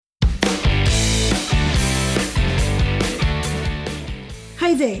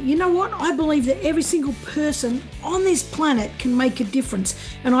stay there. You know what? I believe that every single person on this planet can make a difference.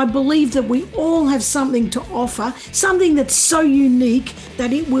 And I believe that we all have something to offer, something that's so unique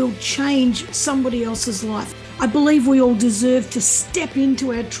that it will change somebody else's life. I believe we all deserve to step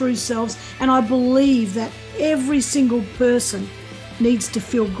into our true selves. And I believe that every single person needs to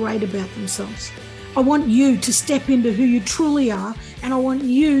feel great about themselves. I want you to step into who you truly are, and I want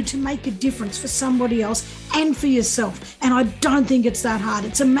you to make a difference for somebody else and for yourself. And I don't think it's that hard.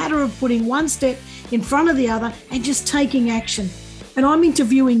 It's a matter of putting one step in front of the other and just taking action. And I'm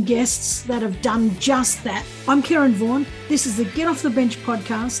interviewing guests that have done just that. I'm Karen Vaughan. This is the Get Off the Bench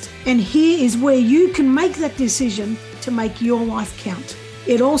podcast. And here is where you can make that decision to make your life count.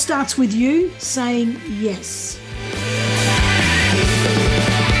 It all starts with you saying yes.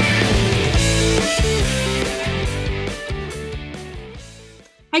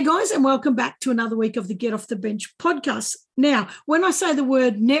 Hey guys, and welcome back to another week of the Get Off the Bench podcast. Now, when I say the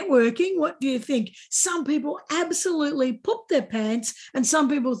word networking, what do you think? Some people absolutely poop their pants and some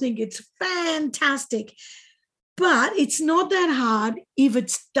people think it's fantastic. But it's not that hard if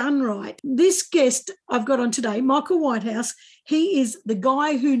it's done right. This guest I've got on today, Michael Whitehouse, he is the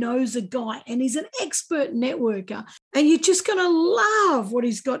guy who knows a guy, and he's an expert networker. And you're just going to love what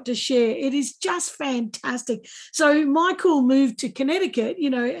he's got to share. It is just fantastic. So Michael moved to Connecticut,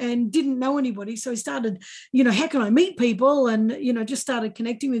 and didn't know anybody. So he started, how can I meet people? And, just started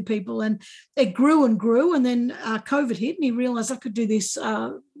connecting with people. And it grew and grew. And then COVID hit and he realized I could do this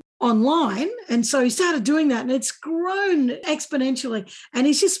online. And so he started doing that, and it's grown exponentially, and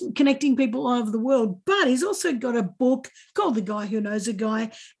he's just connecting people all over the world. But he's also got a book called The Guy Who Knows a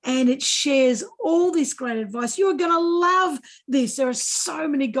Guy, and it shares all this great advice. You're going to love this. There are so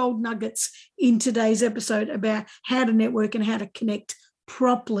many gold nuggets in today's episode about how to network and how to connect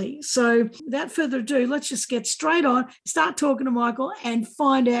properly. So without further ado, let's just get straight on, start talking to Michael and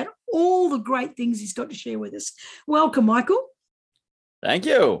find out all the great things he's got to share with us. Welcome, Michael. Thank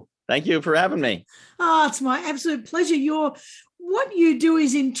you. Thank you for having me. Oh, it's my absolute pleasure. What you do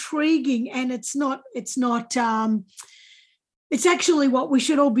is intriguing, and it's actually what we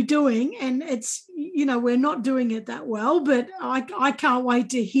should all be doing. And it's, we're not doing it that well, but I can't wait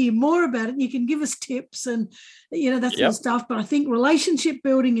to hear more about it. You can give us tips and, that sort of stuff. But I think relationship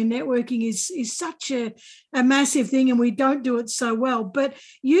building and networking is such a massive thing, and we don't do it so well. But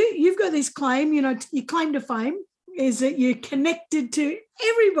you've got this claim, your claim to fame is that you're connected to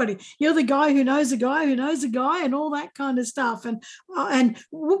everybody. You're the guy who knows a guy who knows a guy and all that kind of stuff. And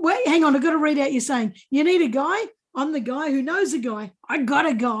wait, hang on, I've got to read out you're saying, you need a guy? I'm the guy who knows a guy. I got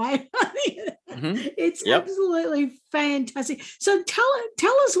a guy. It's absolutely fantastic. So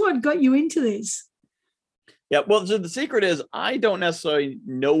tell us what got you into this. Yeah, well, so the secret is I don't necessarily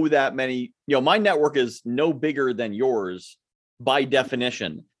know that many, my network is no bigger than yours by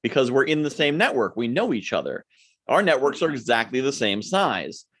definition because we're in the same network. We know each other. Our networks are exactly the same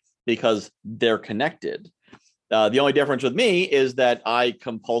size because they're connected. The only difference with me is that I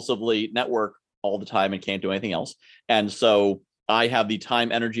compulsively network all the time and can't do anything else. And so I have the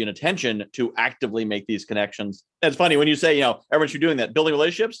time, energy, and attention to actively make these connections. It's funny when you say, everyone should be doing that. Building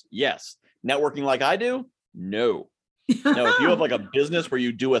relationships? Yes. Networking like I do? No. No, if you have like a business where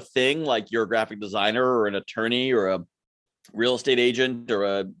you do a thing like you're a graphic designer or an attorney or a real estate agent or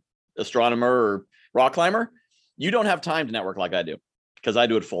a astronomer or rock climber, you don't have time to network like I do because I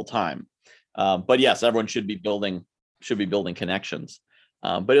do it full time. But yes, everyone should be building connections.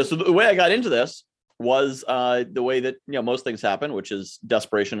 But so the way I got into this was the way that most things happen, which is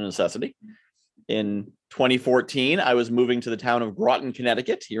desperation and necessity. In 2014, I was moving to the town of Groton,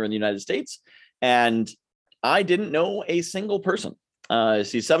 Connecticut, here in the United States, and I didn't know a single person.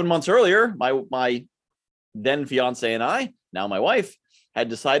 7 months earlier, my then fiance and I, now my wife, had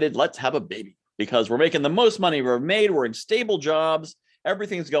decided let's have a baby. Because we're making the most money we've ever made. We're in stable jobs.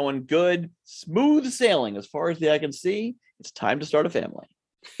 Everything's going good. Smooth sailing as far as the eye can see. It's time to start a family.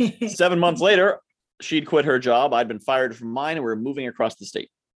 7 months later, she'd quit her job. I'd been fired from mine, and we were moving across the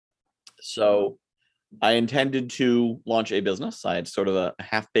state. So I intended to launch a business. I had sort of a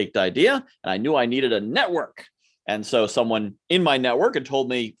half-baked idea, and I knew I needed a network. And so someone in my network had told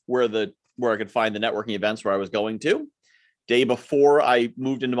me where I could find the networking events where I was going to. Day before I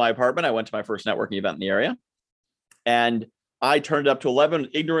moved into my apartment, I went to my first networking event in the area, and I turned up to 11,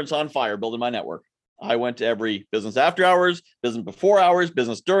 ignorance on fire, building my network. I went to every business after hours, business before hours,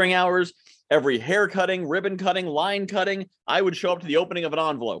 business during hours, every hair cutting, ribbon cutting, line cutting. I would show up to the opening of an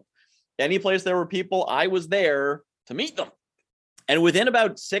envelope. Any place there were people, I was there to meet them. And within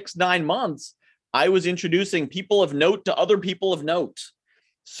about 6-9 months, I was introducing people of note to other people of note.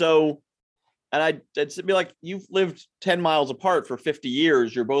 So And I'd be like, you've lived 10 miles apart for 50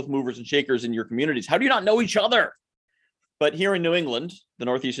 years. You're both movers and shakers in your communities. How do you not know each other? But here in New England, the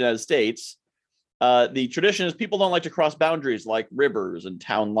Northeast United States, the tradition is people don't like to cross boundaries like rivers and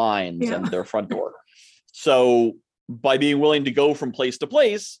town lines and their front door. So by being willing to go from place to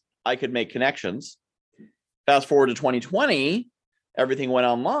place, I could make connections. Fast forward to 2020, everything went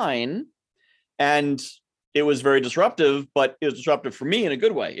online, and it was very disruptive, but it was disruptive for me in a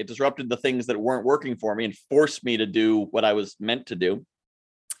good way. It disrupted the things that weren't working for me and forced me to do what I was meant to do.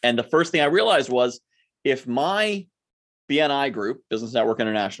 And the first thing I realized was, if my BNI group, Business Network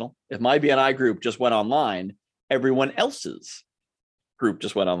International, if my BNI group just went online, everyone else's group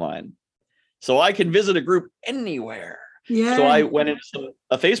just went online. So I can visit a group anywhere. Yeah. So I went into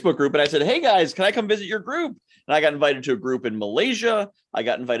a Facebook group and I said, hey guys, can I come visit your group? And I got invited to a group in Malaysia. I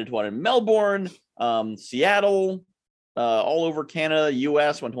got invited to one in Melbourne, Seattle, all over Canada,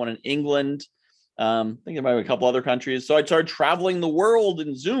 US, went to one in England. Thinking about a couple other countries. So I started traveling the world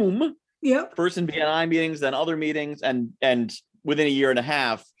in Zoom. Yep. First in BNI meetings, then other meetings. And within a year and a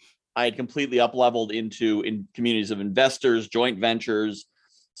half, I had completely up-leveled into communities of investors, joint ventures,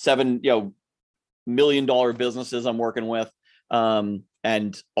 $7 million businesses I'm working with.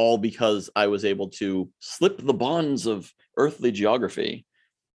 And all because I was able to slip the bonds of earthly geography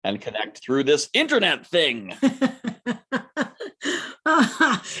and connect through this internet thing.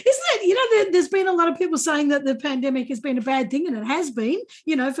 Isn't it, there's been a lot of people saying that the pandemic has been a bad thing, and it has been,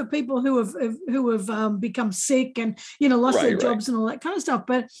 for people who have become sick and, lost their jobs and all that kind of stuff.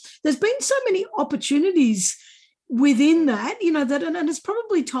 But there's been so many opportunities within that, and it's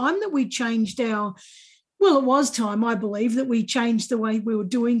probably time that we changed it was time, I believe, that we changed the way we were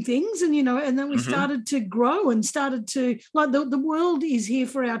doing things, and and then we started to grow and started to, like, the world is here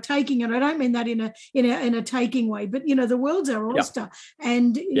for our taking, and I don't mean that in a taking way, but the world's our oyster,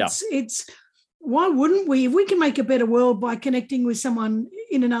 and it's why wouldn't we? If we can make a better world by connecting with someone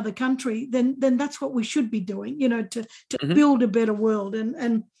in another country, then that's what we should be doing, to build a better world,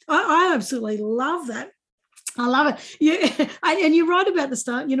 and I absolutely love that. I love it. Yeah, and you're right about the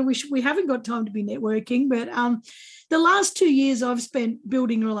start. We haven't got time to be networking, but the last 2 years I've spent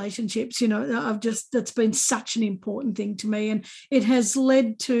building relationships. That's been such an important thing to me, and it has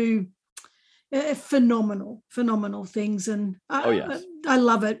led to phenomenal things. And I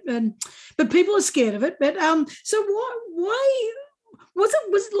love it. But people are scared of it. But so why? Was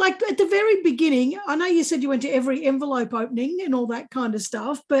it like at the very beginning? I know you said you went to every envelope opening and all that kind of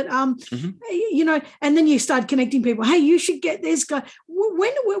stuff, but and then you start connecting people. Hey, you should get this guy.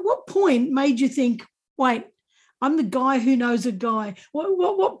 What point made you think, wait, I'm the guy who knows a guy?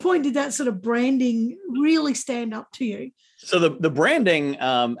 What point did that sort of branding really stand up to you? So the branding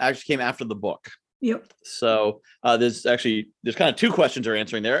actually came after the book. Yep. So there's kind of two questions you're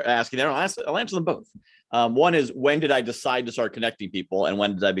asking there. I'll answer them both. One is, when did I decide to start connecting people, and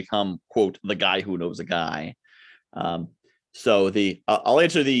when did I become, quote, the guy who knows a guy? So I'll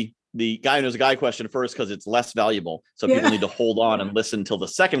answer the guy who knows a guy question first, because it's less valuable. So people need to hold on and listen till the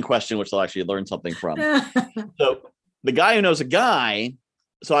second question, which they'll actually learn something from. So the guy who knows a guy.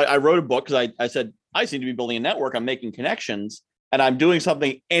 So I wrote a book because I said, I seem to be building a network. I'm making connections, and I'm doing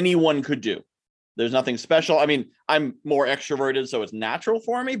something anyone could do. There's nothing special. I mean, I'm more extroverted, so it's natural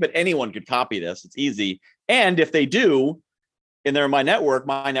for me, but anyone could copy this. It's easy. And if they do, and they're in my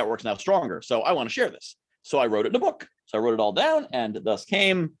network's now stronger. So I want to share this. So I wrote it in a book. So I wrote it all down, and thus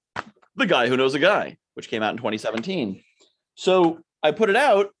came The Guy Who Knows a Guy, which came out in 2017. So I put it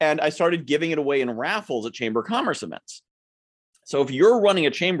out, and I started giving it away in raffles at Chamber of Commerce events. So if you're running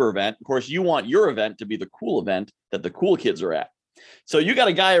a chamber event, of course, you want your event to be the cool event that the cool kids are at. So you got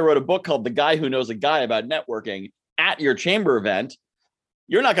a guy who wrote a book called The Guy Who Knows a Guy about networking at your chamber event.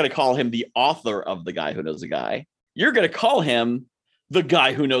 You're not going to call him the author of The Guy Who Knows a Guy. You're going to call him the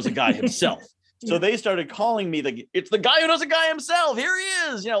guy who knows a guy himself. So they started calling me it's the guy who knows a guy himself. Here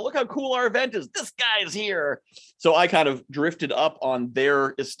he is. Look how cool our event is. This guy's here. So I kind of drifted up on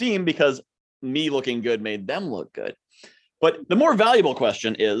their esteem because me looking good made them look good. But the more valuable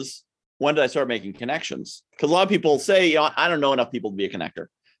question is, when did I start making connections? Because a lot of people say, I don't know enough people to be a connector.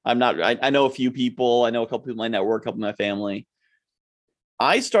 I'm not. I know a few people. I know a couple people in my network, a couple in my family.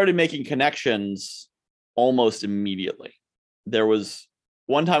 I started making connections almost immediately. There was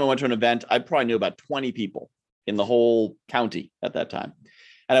one time I went to an event. I probably knew about 20 people in the whole county at that time.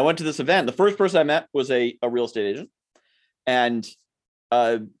 And I went to this event. The first person I met was a real estate agent. And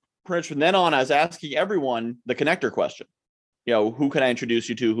pretty much from then on, I was asking everyone the connector question. Who can I introduce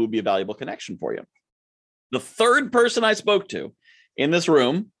you to who would be a valuable connection for you? The third person I spoke to in this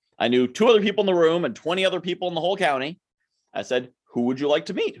room, I knew 2 other people in the room and 20 other people in the whole county. I said, who would you like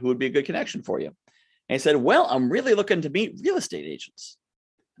to meet? Who would be a good connection for you? And he said, well, I'm really looking to meet real estate agents.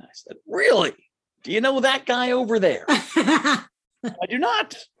 And I said, really? Do you know that guy over there? I do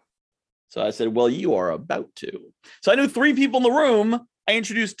not. So I said, well, you are about to. So I knew 3 people in the room. I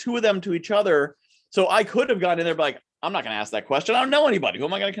introduced 2 of them to each other. So I could have gone in there and be like, I'm not going to ask that question. I don't know anybody. Who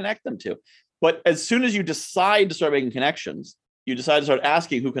am I going to connect them to? But as soon as you decide to start making connections, you decide to start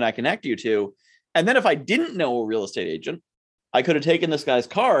asking, who can I connect you to? And then if I didn't know a real estate agent, I could have taken this guy's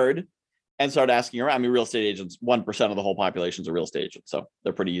card and started asking around. I mean, real estate agents, 1% of the whole population is a real estate agent. So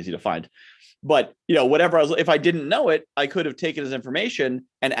they're pretty easy to find. But, whatever if I didn't know it, I could have taken his information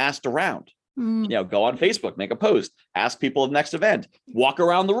and asked around. Go on Facebook, make a post, ask people of next event, walk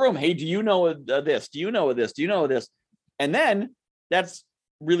around the room. Hey, do you know this? Do you know this? Do you know this? And then that's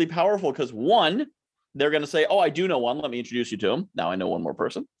really powerful because 1, they're going to say, oh, I do know one. Let me introduce you to him. Now I know one more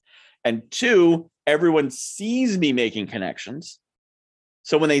person. And 2, everyone sees me making connections.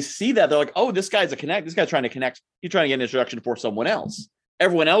 So when they see that, they're like, oh, this guy's this guy's trying to connect. He's trying to get an introduction for someone else.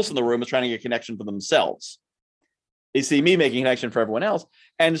 Everyone else in the room is trying to get a connection for themselves. They see me making a connection for everyone else.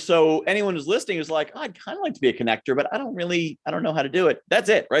 And so anyone who's listening is like, oh, I'd kind of like to be a connector, but I don't know how to do it. That's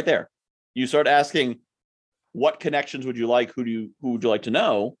it right there. You start asking, what connections would you like? Who would you like to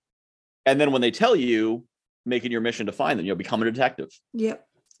know? And then when they tell you, make it your mission to find them, become a detective. Yep.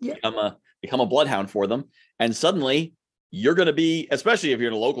 Become a bloodhound for them. And suddenly you're going to be, especially if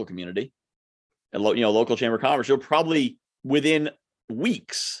you're in a local community, local chamber of commerce, you'll probably within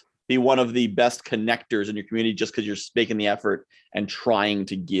weeks be one of the best connectors in your community just because you're making the effort and trying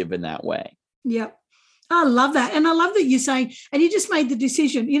to give in that way. Yep. I love that. And I love that you're saying, and you just made the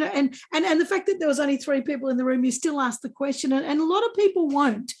decision, and the fact that there was only 3 people in the room, you still asked the question. And a lot of people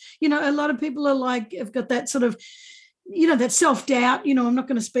won't, a lot of people are like, have got that sort of, that self-doubt, I'm not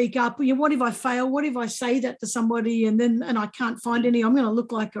going to speak up. What if I fail? What if I say that to somebody and I can't find any, I'm going to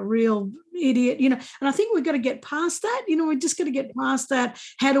look like a real idiot, and I think we've got to get past that, we're just going to get past that.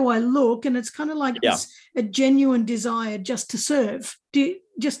 How do I look? And it's kind of like a genuine desire just to serve,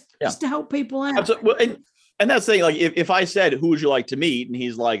 just to help people out. Absolutely. And that's the thing, like if I said, who would you like to meet? And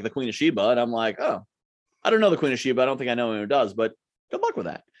he's like, the Queen of Sheba. And I'm like, oh, I don't know the Queen of Sheba. I don't think I know anyone who does, but good luck with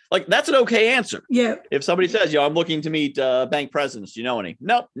that. Like, that's an okay answer. Yeah. If somebody says, I'm looking to meet bank presidents, do you know any?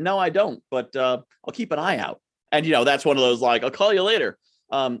 No, I don't, but I'll keep an eye out. And, that's one of those, like, I'll call you later.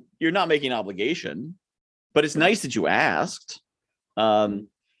 You're not making an obligation, but it's nice that you asked.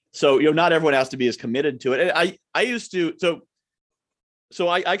 So, not everyone has to be as committed to it. And I used to, so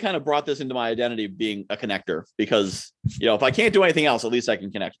I kind of brought this into my identity of being a connector because, if I can't do anything else, at least I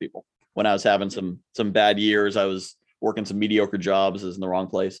can connect people. When I was having some bad years, I was working some mediocre jobs, is in the wrong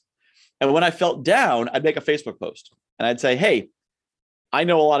place. And when I felt down, I'd make a Facebook post and I'd say, hey, I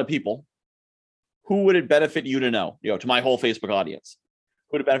know a lot of people. Who would it benefit you to know, to my whole Facebook audience?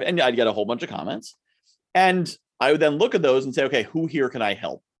 Who would it benefit? And I'd get a whole bunch of comments. And I would then look at those and say, okay, who here can I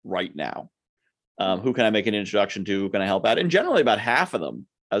help right now? Who can I make an introduction to? Who can I help out? And generally about half of them,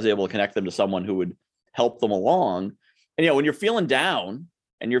 I was able to connect them to someone who would help them along. And, when you're feeling down,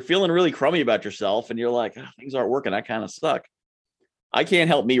 and you're feeling really crummy about yourself and you're like, things aren't working, I kind of suck. I can't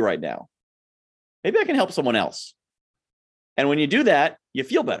help me right now. Maybe I can help someone else. And when you do that, you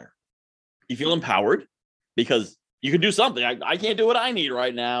feel better. You feel empowered because you can do something. I can't do what I need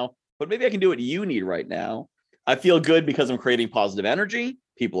right now, but maybe I can do what you need right now. I feel good because I'm creating positive energy.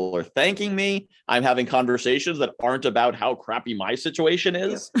 People are thanking me. I'm having conversations that aren't about how crappy my situation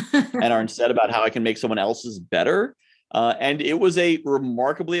is and are instead about how I can make someone else's better. And it was a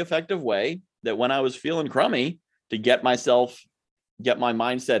remarkably effective way that when I was feeling crummy to get my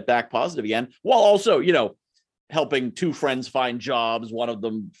mindset back positive again, while also, helping 2 friends find jobs. One of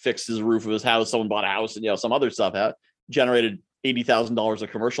them fixed his roof of his house. Someone bought a house and, some other stuff generated $80,000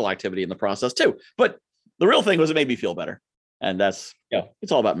 of commercial activity in the process too. But the real thing was it made me feel better. And that's,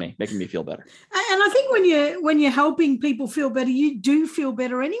 it's all about me, making me feel better. And I think when you're helping people feel better, you do feel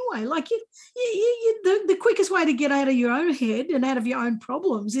better anyway. Like the quickest way to get out of your own head and out of your own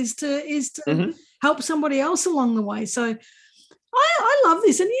problems is to help somebody else along the way. So I love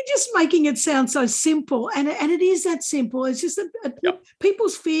this, and you're just making it sound so simple, and it is that simple. It's just that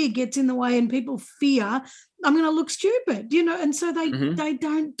people's fear gets in the way, and people fear I'm going to look stupid, and so they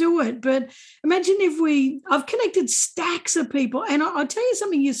don't do it. But imagine if I've connected stacks of people, and I'll tell you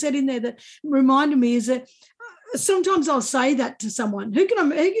something you said in there that reminded me is that sometimes I'll say that to someone, who do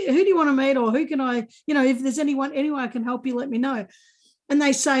you want to meet, or who can I, if there's anyone I can help you, let me know. And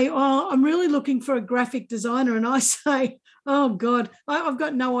they say, oh, I'm really looking for a graphic designer. And I say, oh, God, I've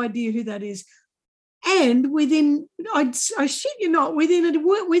got no idea who that is. And I shit you not, within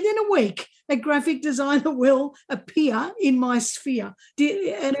a week, a graphic designer will appear in my sphere.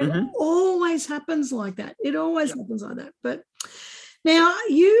 And it always happens like that. It always happens like that. But now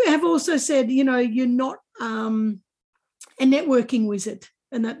you have also said, you're not a networking wizard,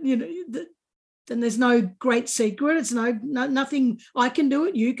 and that, then there's no great secret. It's nothing. I can do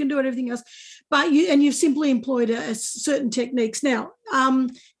it. You can do it. Everything else, but you've simply employed a certain techniques. Now,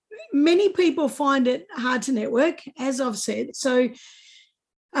 many people find it hard to network, as I've said. So,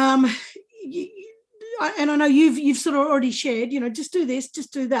 and I know you've sort of already shared. Just do this,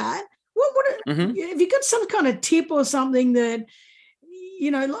 just do that. Have you got some kind of tip or something that?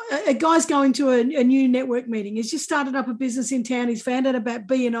 A guy's going to a new network meeting. He's just started up a business in town. He's found out about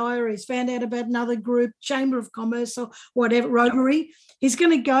BNI, or he's found out about another group, Chamber of Commerce or whatever, Rotary. Yep. He's going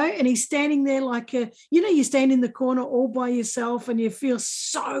to go, and he's standing there like you stand in the corner all by yourself, and you feel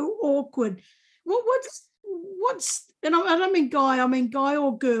so awkward. What's and I don't mean guy, I mean guy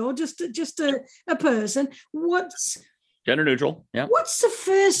or girl, just a person. What's gender neutral? Yeah. What's the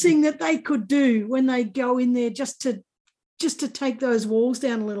first thing that they could do when they go in there just to take those walls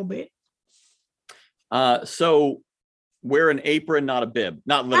down a little bit? So wear an apron, not a bib.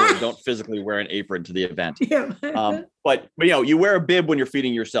 Not literally, don't physically wear an apron to the event. Yeah. But you wear a bib when you're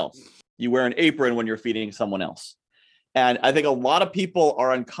feeding yourself. You wear an apron when you're feeding someone else. And I think a lot of people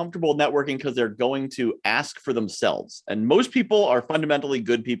are uncomfortable networking because they're going to ask for themselves. And most people are fundamentally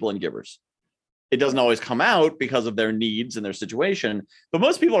good people and givers. It doesn't always come out because of their needs and their situation, but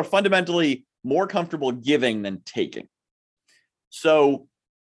most people are fundamentally more comfortable giving than taking. So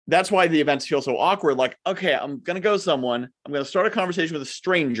that's why the events feel so awkward. Like, okay, I'm going to go someone, I'm going to start a conversation with a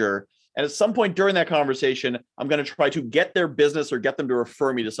stranger. And at some point during that conversation, I'm going to try to get their business or get them to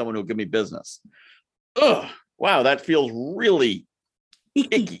refer me to someone who'll give me business. Ugh, wow, that feels really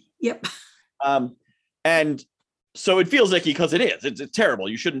icky. Yep. And so it feels icky because it is. It's terrible.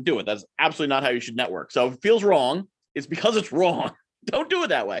 You shouldn't do it. That's absolutely not how you should network. So if it feels wrong, it's because it's wrong. Don't do it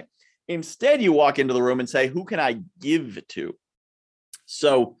that way. Instead, you walk into the room and say, who can I give to?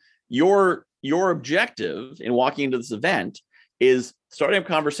 So your objective in walking into this event is starting up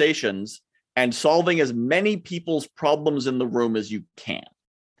conversations and solving as many people's problems in the room as you can.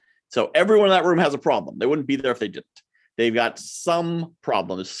 So everyone in that room has a problem. They wouldn't be there if they didn't. They've got some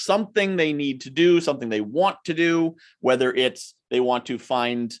problem. There's something they need to do, something they want to do, whether it's they want to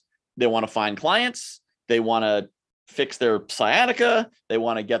find clients, they want to fix their sciatica, they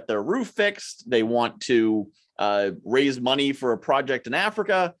want to get their roof fixed, they want to raise money for a project in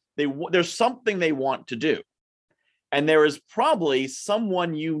Africa. There's something they want to do. And there is probably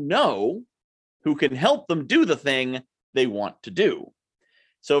someone who can help them do the thing they want to do.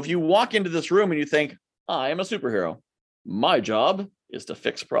 So if you walk into this room and you think, I am a superhero, my job is to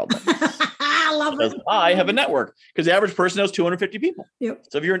fix problems. I love it. I have a network, because the average person knows 250 people. Yep.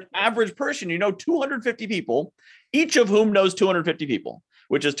 So if you're an average person, you know 250 people, each of whom knows 250 people,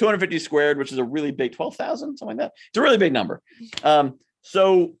 which is 250 squared, which is a really big 12,000, something like that. It's a really big number.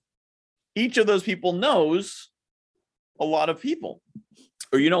 So each of those people knows a lot of people,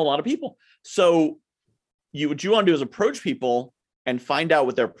 or a lot of people. So what you want to do is approach people and find out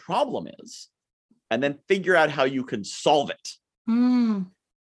what their problem is, and then figure out how you can solve it.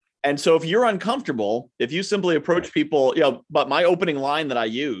 And so if you're uncomfortable, if you simply approach people, but my opening line that I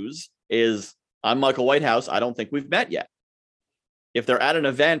use is, I'm Michael Whitehouse. I don't think we've met yet. If they're at an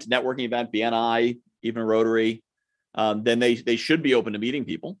event, networking event, BNI, even Rotary, then they should be open to meeting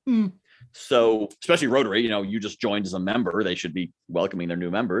people. So especially Rotary, you just joined as a member. They should be welcoming their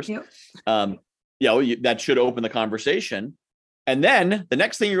new members. Yep. That should open the conversation. And then the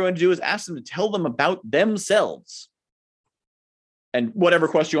next thing you're going to do is ask them to tell them about themselves. And whatever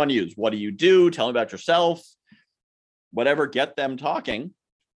question you want to use. What do you do? Tell them about yourself. Whatever, get them talking.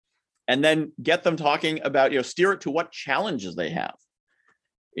 And then get them talking about, steer it to what challenges they have.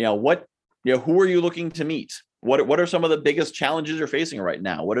 Who are you looking to meet? What are some of the biggest challenges you're facing right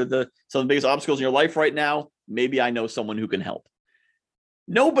now? What are some of the biggest obstacles in your life right now? Maybe I know someone who can help.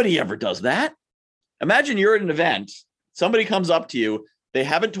 Nobody ever does that. Imagine you're at an event. Somebody comes up to you. They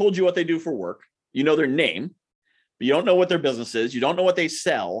haven't told you what they do for work. You know their name, but you don't know what their business is. You don't know what they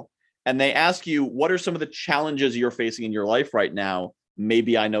sell. And they ask you, what are some of the challenges you're facing in your life right now?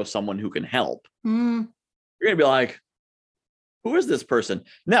 Maybe I know someone who can help. You're going to be like, who is this person?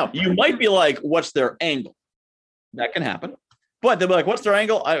 Now, you might be like, what's their angle? That can happen. But they'll be like, what's their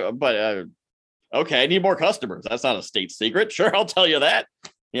angle? Okay, I need more customers. That's not a state secret. Sure, I'll tell you that.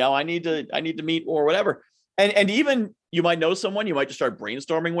 I need to meet or whatever. And even you might know someone, you might just start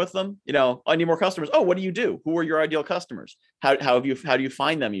brainstorming with them. I need more customers. Oh, what do you do? Who are your ideal customers? How do you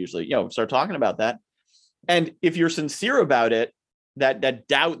find them usually? Start talking about that. And if you're sincere about it, that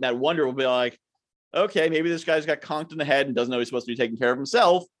doubt and that wonder will be like, okay, maybe this guy's got conked in the head and doesn't know he's supposed to be taking care of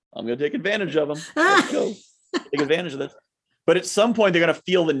himself. I'm going to take advantage of him. Let's go take advantage of this. But at some point, they're going to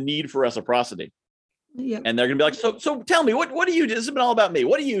feel the need for reciprocity. Yep. And they're going to be like, so tell me, what do you do? This has been all about me.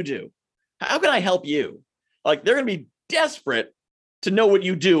 What do you do? How can I help you? Like, they're going to be desperate to know what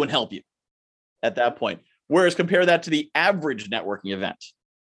you do and help you at that point. Whereas compare that to the average networking event,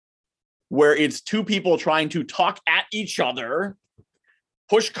 where it's two people trying to talk at each other,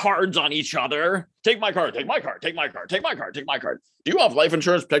 push cards on each other. Take my card, take my card, take my card, take my card, take my card. Do you have life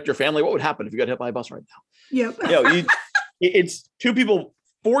insurance to protect your family? What would happen if you got hit by a bus right now? Yep. It's two people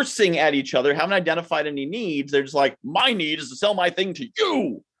forcing at each other, haven't identified any needs. They're just like, my need is to sell my thing to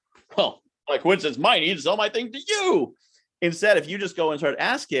you. Well, by coincidence, my need is to sell my thing to you. Instead, if you just go and start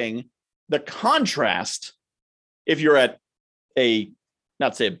asking, the contrast, if you're at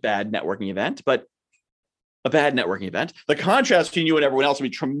not say a bad networking event, but a bad networking event, the contrast between you and everyone else will be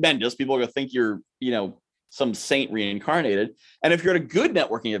tremendous. People are going to think you're, some saint reincarnated. And if you're at a good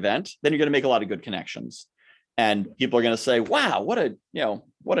networking event, then you're going to make a lot of good connections. And people are going to say, wow, what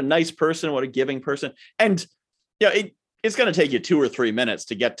a nice person, what a giving person. And, it's going to take you 2 or 3 minutes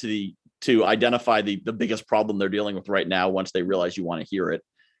to get to identify the biggest problem they're dealing with right now once they realize you want to hear it.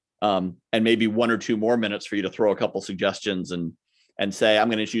 And maybe 1 or 2 more minutes for you to throw a couple suggestions and say, I'm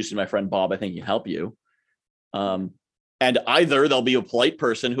going to introduce you to my friend Bob. I think he can help you. And either there'll be a polite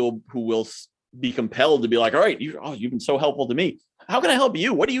person who will be compelled to be like, all right, you've been so helpful to me. How can I help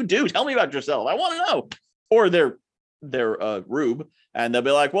you? What do you do? Tell me about yourself. I want to know. Or they're rube and they'll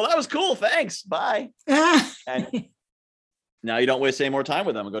be like, well, that was cool. Thanks. Bye. And now you don't waste any more time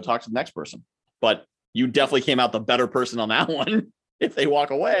with them and go talk to the next person. But you definitely came out the better person on that one if they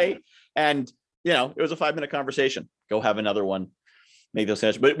walk away. And, it was a 5-minute conversation. Go have another one. Make those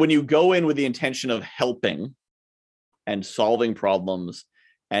connections. But when you go in with the intention of helping and solving problems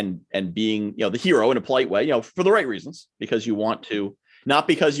and being, the hero in a polite way, for the right reasons, because you want to, not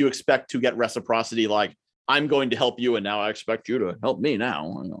because you expect to get reciprocity, like I'm going to help you and now I expect you to help me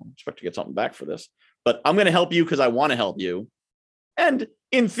now. I expect to get something back for this, but I'm going to help you because I want to help you. And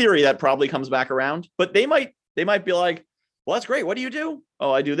in theory, that probably comes back around, but they might be like, well, that's great. What do you do?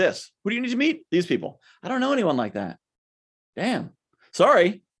 Oh, I do this. Who do you need to meet? These people. I don't know anyone like that. Damn.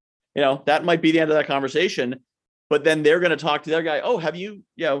 Sorry. That might be the end of that conversation, but then they're going to talk to their guy. Oh, have you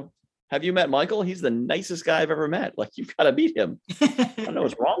met Michael? He's the nicest guy I've ever met. Like, you've got to meet him. I don't know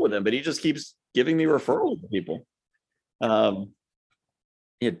what's wrong with him, but he just keeps giving me referrals to people. To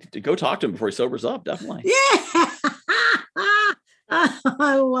go talk to him before he sobers up. Definitely. Yeah.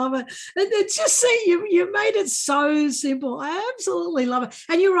 I love it. It's just you made it so simple. I absolutely love it.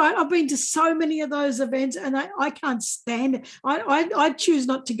 And you're right. I've been to so many of those events and I can't stand it. I choose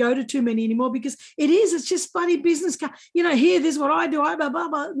not to go to too many anymore because it's just bloody business. Here, this is what I do. I blah, blah,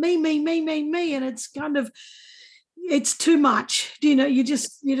 blah, me. And it's kind of, it's too much. You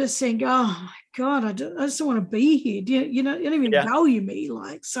just think, oh my God, I just don't want to be here. You don't even value me.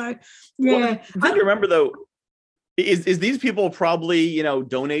 So, yeah. Well, I remember though, is these people probably,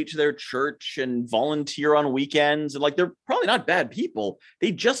 donate to their church and volunteer on weekends, and they're probably not bad people.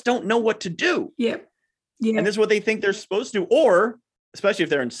 They just don't know what to do. Yeah. And this is what they think they're supposed to, or especially if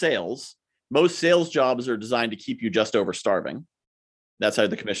they're in sales, most sales jobs are designed to keep you just over starving. That's how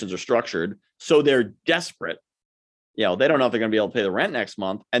the commissions are structured. So they're desperate. They don't know if they're going to be able to pay the rent next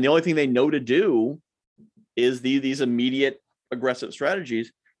month. And the only thing they know to do is these immediate aggressive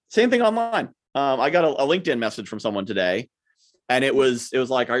strategies. Same thing online. I got a LinkedIn message from someone today, and it was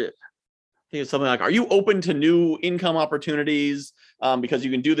like, I think it's something like, are you open to new income opportunities? Because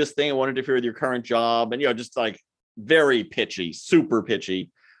you can do this thing and won't interfere with your current job. And, just like very pitchy, super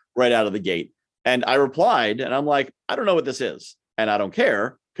pitchy right out of the gate. And I replied and I'm like, I don't know what this is. And I don't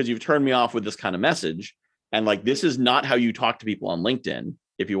care because you've turned me off with this kind of message. And this is not how you talk to people on LinkedIn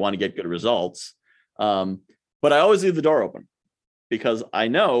if you want to get good results. But I always leave the door open because I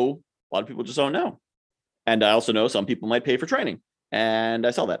know a lot of people just don't know. And I also know some people might pay for training and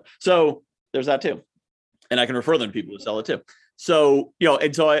I sell that. So there's that too. And I can refer them to people who sell it too. So,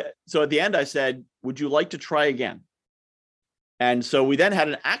 and so at the end I said, would you like to try again? And so we then had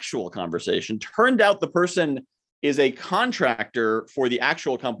an actual conversation. Turned out the person is a contractor for the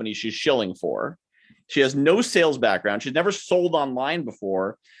actual company she's shilling for. She has no sales background. She's never sold online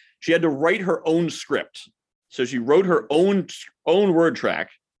before. She had to write her own script. So she wrote her own word track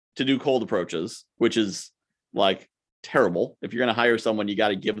to do cold approaches, which is terrible. If you're going to hire someone, you got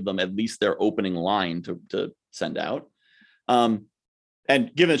to give them at least their opening line to send out. And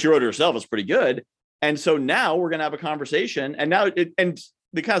given that she wrote it herself, it's pretty good. And so now we're going to have a conversation. And now and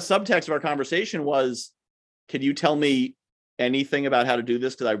the kind of subtext of our conversation was, Can you tell me anything about how to do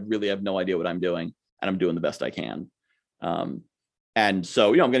this? Because I really have no idea what I'm doing, and I'm doing the best I can. And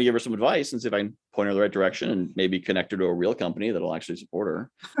so, I'm going to give her some advice and see if I can point her in the right direction and maybe connect her to a real company that'll actually support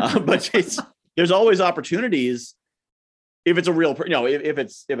her. But there's always opportunities. If it's a real, if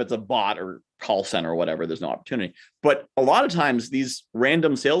it's a bot or call center or whatever, there's no opportunity. But a lot of times these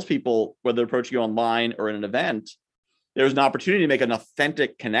random salespeople, whether they're approaching you online or in an event, there's an opportunity to make an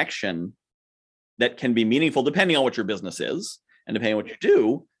authentic connection that can be meaningful depending on what your business is and depending on what you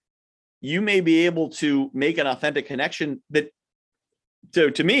do. You may be able to make an authentic connection that,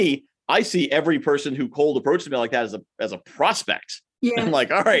 to me, I see every person who cold approaches me like that as a prospect. Yeah. I'm like,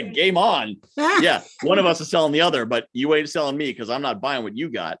 all right, game on. Yeah, one of us is selling the other, but you ain't selling me because I'm not buying what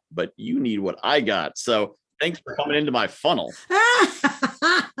you got, but you need what I got. So thanks for coming into my funnel.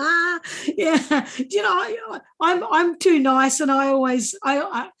 Yeah, I'm too nice, and I always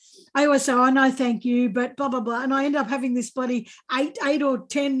say, oh, no, thank you, but blah, blah, blah. And I end up having this bloody eight or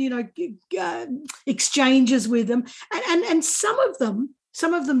 10, exchanges with them. And some of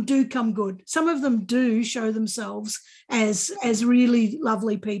them do come good. Some of them do show themselves as really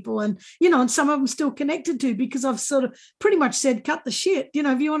lovely people. And some of them still connected to, because I've sort of pretty much said, cut the shit.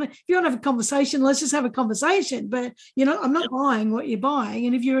 If you want to have a conversation, let's just have a conversation. But, I'm not buying what you're buying.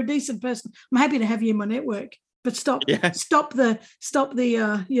 And if you're a decent person, I'm happy to have you in my network. But stop the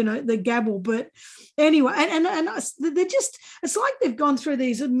gabble. But anyway, and they're just, it's like they've gone through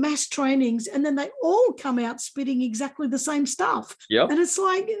these mass trainings and then they all come out spitting exactly the same stuff. Yeah. And it's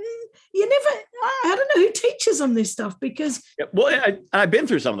like, I don't know who teaches them this stuff, because. Yeah. Well, I've been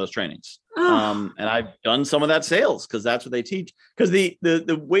through some of those trainings. And I've done some of that sales because that's what they teach. Because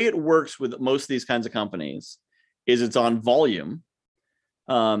the way it works with most of these kinds of companies is it's on volume.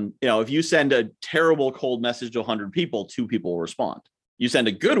 If you send a terrible cold message to 100 people, 2 people will respond. You send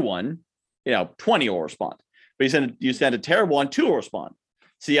a good one, 20 will respond. But you send a terrible one, 2 will respond.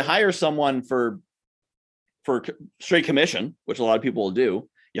 So you hire someone for straight commission, which a lot of people will do.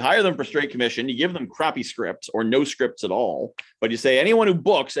 You hire them for straight commission. You give them crappy scripts or no scripts at all. But you say anyone who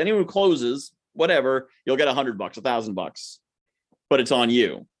books, anyone who closes, whatever, you'll get $100, $1,000. But it's on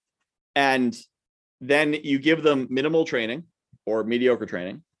you. And then you give them minimal training or mediocre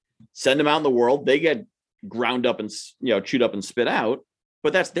training, send them out in the world. They get ground up and chewed up and spit out,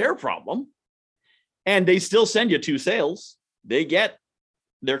 but that's their problem. And they still send you 2 sales. They get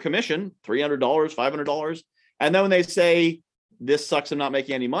their commission, $300, $500. And then when they say, this sucks, I'm not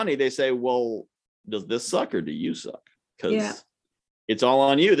making any money, they say, well, does this suck or do you suck? Because it's all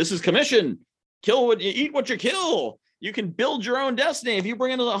on you. This is commission. Eat what you kill. You can build your own destiny. If you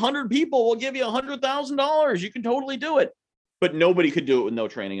bring in 100 people, we'll give you $100,000. You can totally do it. But nobody could do it with no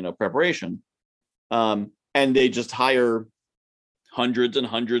training and no preparation. And they just hire hundreds and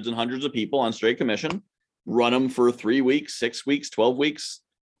hundreds and hundreds of people on straight commission, run them for 3 weeks, 6 weeks, 12 weeks.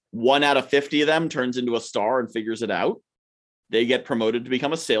 1 out of 50 of them turns into a star and figures it out. They get promoted to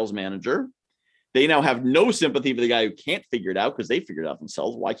become a sales manager. They now have no sympathy for the guy who can't figure it out because they figured it out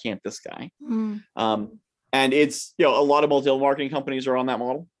themselves. Why can't this guy? And it's, a lot of multi-level marketing companies are on that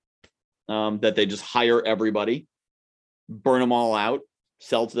model, that they just hire everybody, burn them all out,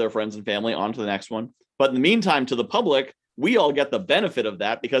 sell to their friends and family, on to the next one. But in the meantime, to the public, we all get the benefit of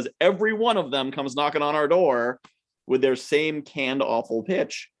that because every one of them comes knocking on our door with their same canned awful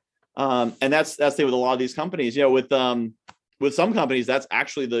pitch. And that's the thing with a lot of these companies. With some companies, that's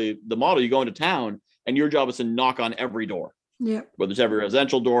actually the model. You go into town and your job is to knock on every door. Yeah. Whether it's every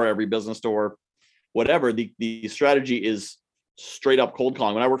residential door, every business door, whatever. The strategy is straight up cold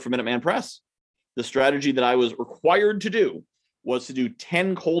calling. When I worked for Minuteman Press, the strategy that I was required to do was to do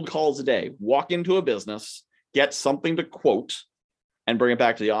 10 cold calls a day, walk into a business, get something to quote, and bring it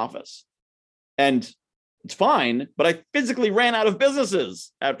back to the office. And it's fine, but I physically ran out of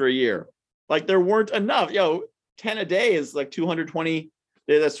businesses after a year. Like there weren't enough. 10 a day is like 220.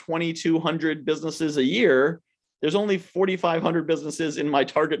 That's 2,200 businesses a year. There's only 4,500 businesses in my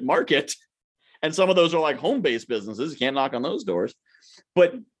target market. And some of those are like home-based businesses. You can't knock on those doors.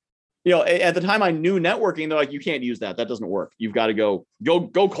 But at the time I knew networking, they're like, you can't use that. That doesn't work. You've got to go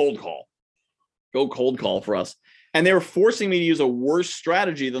cold call. Go cold call for us. And they were forcing me to use a worse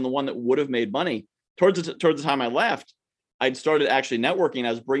strategy than the one that would have made money. Towards the time I left, I'd started actually networking.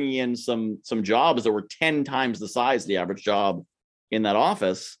 I was bringing in some jobs that were 10 times the size of the average job in that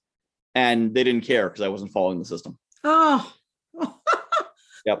office. And they didn't care because I wasn't following the system. Oh.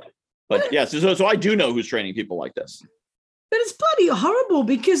 Yep. But yes, so I do know who's training people like this. But it's bloody horrible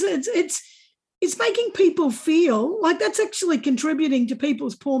because it's making people feel like that's actually contributing to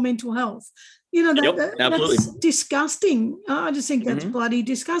people's poor mental health. You know, Yep, absolutely. that's disgusting. I just think that's bloody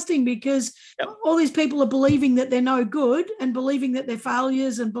disgusting, because all these people are believing that they're no good and believing that they're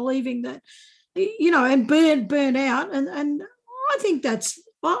failures and believing that, you know, and burn out. And I think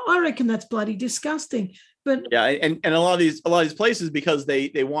I reckon that's bloody disgusting. But yeah, and a lot of these places, because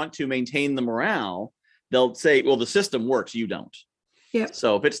they want to maintain the morale, they'll say, well, the system works, you don't. Yeah.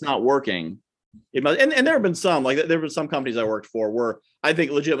 So if it's not working, it must. And there have been some, like there were some companies I worked for where I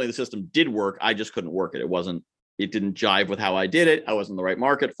think legitimately the system did work. I just couldn't work it. It didn't jive with how I did it. I wasn't in the right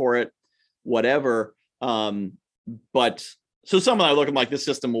market for it, whatever. But so some I look at like, this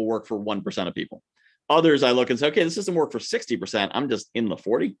system will work for 1% of people. Others I look and say, okay, the system worked for 60%. I'm just in the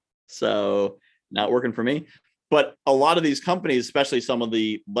 40. So not working for me. But a lot of these companies, especially some of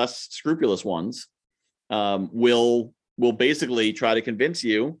the less scrupulous ones, will basically try to convince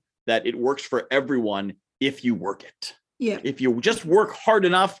you that it works for everyone if you work it. Yeah. If you just work hard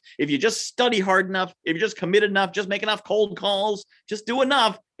enough, if you just study hard enough, if you just commit enough, just make enough cold calls, just do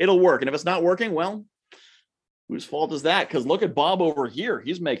enough, it'll work. And if it's not working, well, whose fault is that? Because look at Bob over here.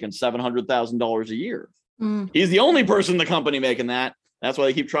 He's making $700,000 a year. He's the only person in the company making that. That's why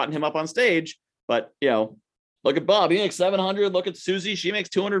they keep trotting him up on stage. But, you know, look at Bob. He makes 700. Look at Susie. She makes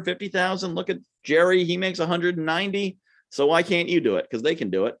 250,000. Look at Jerry. He makes 190. So why can't you do it? Because they can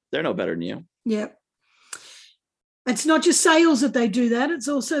do it. They're no better than you. Yep. It's not just sales that they do that. It's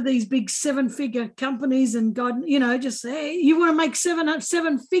also these big 7-figure companies, and God, you know, just say, you want to make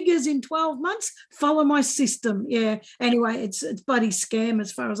seven figures in 12 months? Follow my system. Yeah. Anyway, it's bloody scam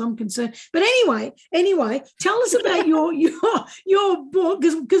as far as I'm concerned. But anyway, tell us about your book,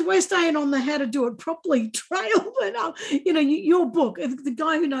 because we're staying on the how to do it properly trail. But you know, your book, The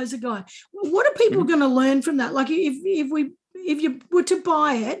Guy Who Knows a Guy. What are people going to learn from that? Like if you were to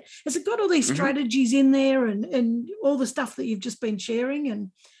buy it, has it got all these strategies in there and all the stuff that you've just been sharing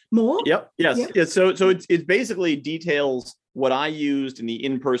and more? Yep. Yes. Yep. Yeah. So it basically details what I used in the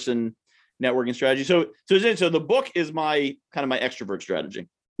in-person networking strategy. So the book is my extrovert strategy.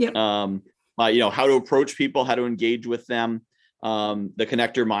 Yep. You know, how to approach people, how to engage with them, the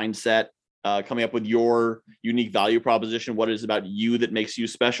connector mindset, coming up with your unique value proposition, what it is about you that makes you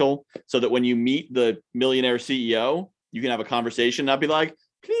special, so that when you meet the millionaire CEO, you can have a conversation, not be like,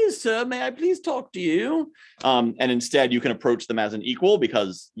 please, sir, may I please talk to you? And instead, you can approach them as an equal,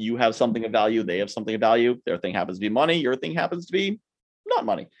 because you have something of value, they have something of value. Their thing happens to be money. Your thing happens to be not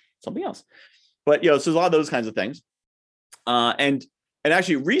money, something else. But, you know, so there's a lot of those kinds of things. And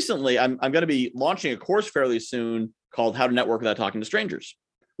actually, recently, I'm going to be launching a course fairly soon called How to Network Without Talking to Strangers,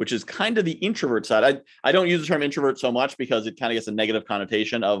 which is kind of the introvert side. I don't use the term introvert so much because it kind of gets a negative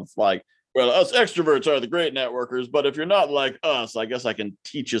connotation of like, well, us extroverts are the great networkers, but if you're not like us, I guess I can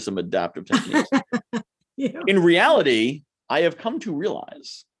teach you some adaptive techniques. Yeah. In reality, I have come to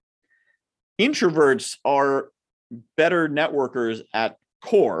realize introverts are better networkers at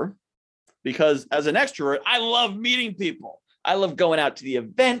core, because as an extrovert, I love meeting people. I love going out to the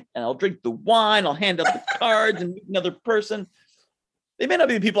event, and I'll drink the wine, I'll hand out the cards and meet another person. They may not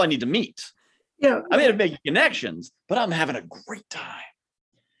be the people I need to meet. Yeah. I may have making connections, but I'm having a great time.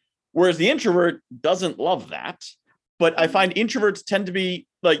 Whereas the introvert doesn't love that. But I find introverts tend to be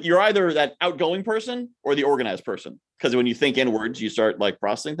like, you're either that outgoing person or the organized person. Because when you think inwards, you start like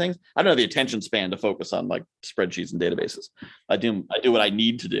processing things. I don't have the attention span to focus on like spreadsheets and databases. I do what I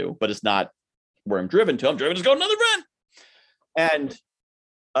need to do, but it's not where I'm driven to. I'm driven to go to another event.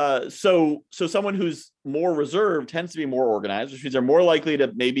 And so someone who's more reserved tends to be more organized, which means they're more likely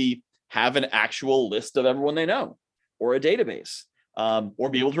to maybe have an actual list of everyone they know, or a database. Or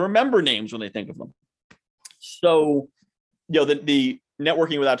be able to remember names when they think of them. So, you know, the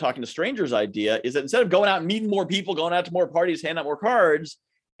networking without talking to strangers idea is that instead of going out and meeting more people, going out to more parties, handing out more cards,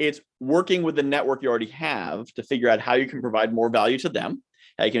 it's working with the network you already have to figure out how you can provide more value to them,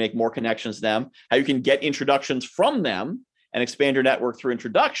 how you can make more connections to them, how you can get introductions from them and expand your network through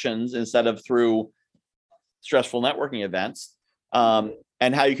introductions instead of through stressful networking events,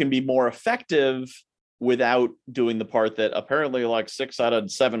 and how you can be more effective without doing the part that apparently like 6 out of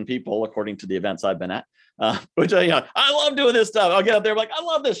 7 people, according to the events I've been at, which you know, I love doing this stuff. I'll get up there like, I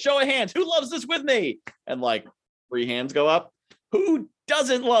love this. Show of hands. Who loves this with me? And like 3 hands go up. Who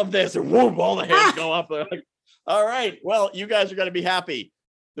doesn't love this? And whoop, all the hands go up. They're like, all right, well, you guys are going to be happy.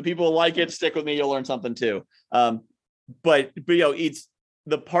 The people who like it, stick with me. You'll learn something too. But you know, it's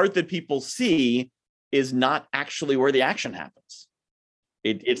the part that people see is not actually where the action happens.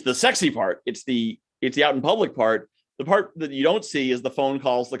 It's the sexy part. It's the out in public part. The part that you don't see is the phone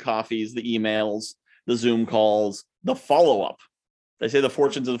calls, the coffees, the emails, the Zoom calls, the follow-up. They say the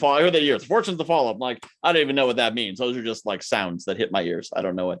fortunes of the fall. I heard that years. Fortunes of the fall. I'm like, I don't even know what that means. Those are just like sounds that hit my ears. I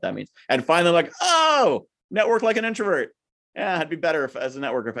don't know what that means. And finally, I'm like, oh, network like an introvert. Yeah, I'd be better as a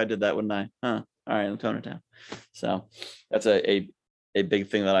networker if I did that, wouldn't I? Huh. All right, I'm toning it down. So that's a big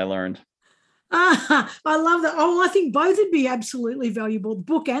thing that I learned. I love that. Oh, I think both would be absolutely valuable, the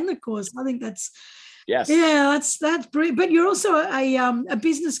book and the course. I think that's yes. Yeah, that's brilliant. But you're also a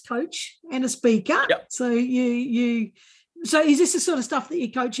business coach and a speaker. Yep. So so is this the sort of stuff that you're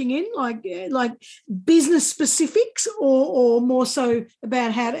coaching in, like business specifics, or more so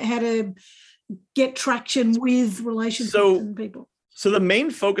about how to get traction with relationships and people? So the main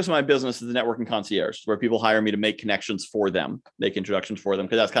focus of my business is the networking concierge, where people hire me to make connections for them, make introductions for them,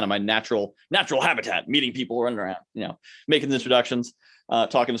 because that's kind of my natural habitat, meeting people, running around, making introductions,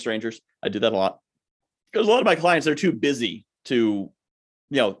 talking to strangers. I do that a lot because a lot of my clients, they're too busy to,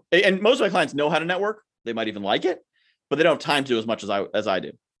 and most of my clients know how to network. They might even like it, but they don't have time to do as much as I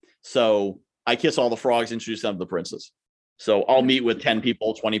do. So I kiss all the frogs, introduce them to the princes. So I'll meet with 10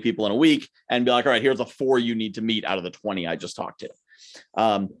 people, 20 people in a week and be like, all right, here's the 4 you need to meet out of the 20 I just talked to.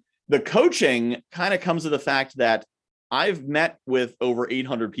 The coaching kind of comes to the fact that I've met with over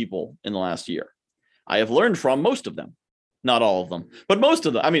 800 people in the last year. I have learned from most of them, not all of them, but most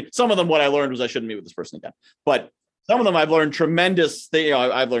of them. I mean, some of them, what I learned was I shouldn't meet with this person again, but some of them I've learned tremendous things.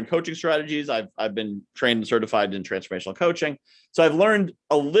 I've learned coaching strategies. I've been trained and certified in transformational coaching. So I've learned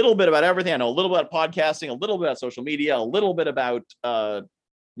a little bit about everything. I know a little bit about podcasting, a little bit about social media, a little bit about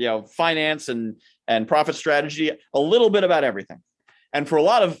finance and profit strategy, a little bit about everything. And for a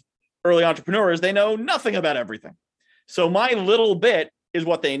lot of early entrepreneurs, they know nothing about everything. So my little bit is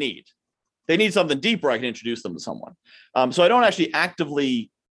what they need. They need something deeper. I can introduce them to someone. So I don't actually actively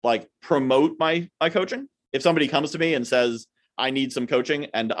promote my coaching. If somebody comes to me and says, I need some coaching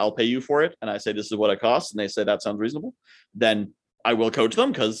and I'll pay you for it, and I say, this is what it costs, and they say, that sounds reasonable, then I will coach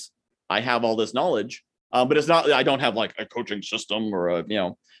them because I have all this knowledge. But it's not, I don't have a coaching system or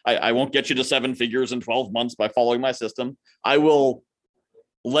I won't get you to 7 figures in 12 months by following my system. I will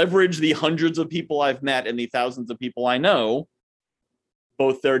leverage the hundreds of people I've met and the thousands of people I know,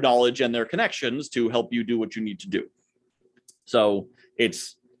 both their knowledge and their connections, to help you do what you need to do. So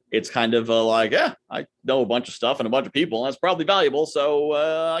it's kind of I know a bunch of stuff and a bunch of people, and that's probably valuable. So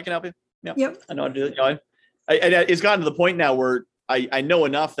I can help you. Yeah, yep. I know how to do it. It's gotten to the point now where I know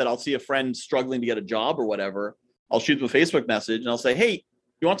enough that I'll see a friend struggling to get a job or whatever. I'll shoot them a Facebook message and I'll say, hey,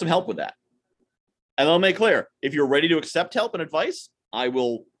 you want some help with that? And I'll make clear, if you're ready to accept help and advice,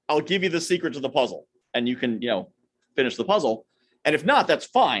 I'll give you the secret to the puzzle and you can, finish the puzzle. And if not, that's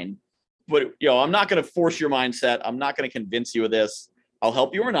fine. But, I'm not going to force your mindset. I'm not going to convince you of this. I'll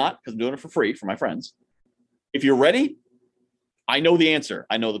help you or not, because I'm doing it for free for my friends. If you're ready, I know the answer.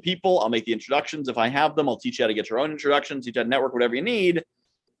 I know the people. I'll make the introductions. If I have them, I'll teach you how to get your own introductions, teach you how to network, whatever you need.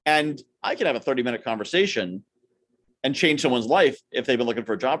 And I could have a 30-minute conversation and change someone's life if they've been looking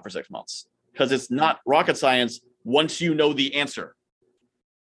for a job for 6 months, because it's not rocket science once you know the answer.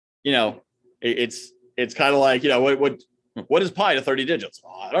 It's kind of like, what is pi to 30 digits?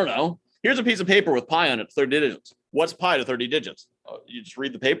 Oh, I don't know. Here's a piece of paper with pi on it, 30 digits. What's pi to 30 digits? Oh, you just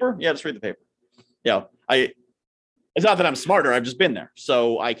read the paper? Yeah, just read the paper. It's not that I'm smarter. I've just been there.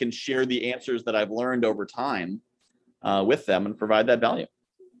 So I can share the answers that I've learned over time with them and provide that value.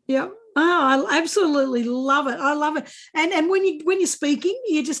 Yeah. Oh, I absolutely love it. I love it. And when you're speaking,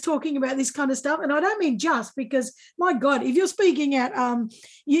 you're just talking about this kind of stuff. And I don't mean just, because, my God, if you're speaking at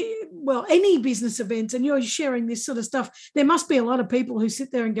any business events and you're sharing this sort of stuff, there must be a lot of people who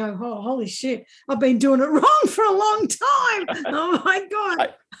sit there and go, oh, holy shit, I've been doing it wrong for a long time. Oh my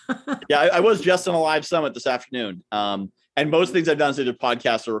God. I was just on a live summit this afternoon. And most things I've done is either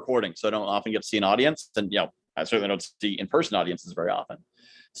podcasts or recording. So I don't often get to see an audience. And I certainly don't see in-person audiences very often.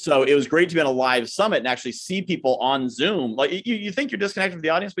 So it was great to be on a live summit and actually see people on Zoom. Like you think you're disconnected from the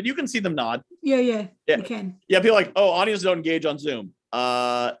audience, but you can see them nod. Yeah, you can. Yeah, people are like, oh, audience don't engage on Zoom.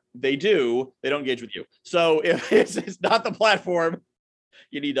 They do. They don't engage with you. So if it's not the platform,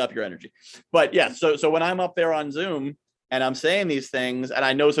 you need to up your energy. But yeah, so when I'm up there on Zoom and I'm saying these things and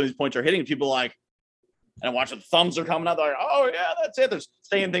I know some of these points are hitting, people like, and I'm watching thumbs are coming out. They're like, oh yeah, that's it. They're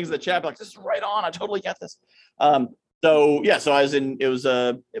saying things in the chat like, this is right on. I totally get this. So I was it was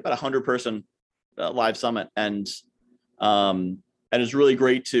about 100-person live summit, and it's really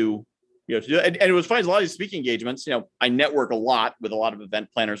great to do. And it was funny. A lot of these speaking engagements, I network a lot with a lot of event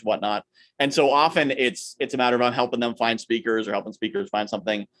planners, whatnot, and so often it's a matter of I'm helping them find speakers or helping speakers find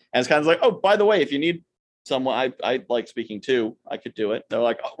something, and it's kind of like, oh, by the way, if you need someone, I like speaking too, I could do it. They're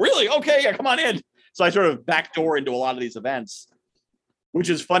like, oh, really? Okay, yeah, come on in. So I sort of backdoor into a lot of these events,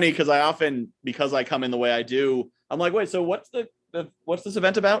 which is funny because I often, because I come in the way I do, I'm like, wait, so what's the what's this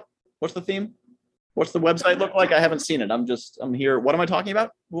event about? What's the theme? What's the website look like? I haven't seen it. I'm here. What am I talking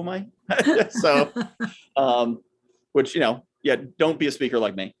about? Who am I? So, which, yeah, don't be a speaker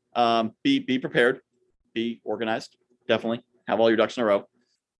like me. Be prepared, be organized. Definitely have all your ducks in a row.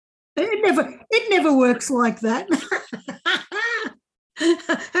 It never works like that.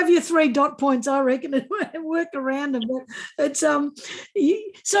 Have your 3 dot points, I reckon, and work around them. But it's look,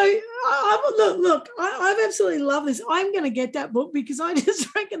 I've absolutely loved this. I'm going to get that book because I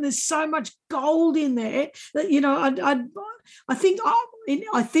just reckon there's so much gold in there that I think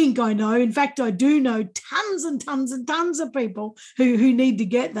I know. In fact, I do know tons and tons and tons of people who need to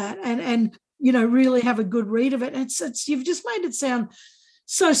get that and really have a good read of it. And it's you've just made it sound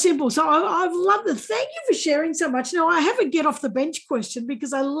so simple. So I've loved it. Thank you for sharing so much. Now I have a get off the bench question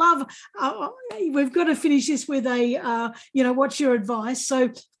because I love, we've got to finish this with a, what's your advice? So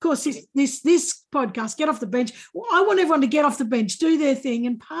of course this podcast, Get Off the Bench, I want everyone to get off the bench, do their thing.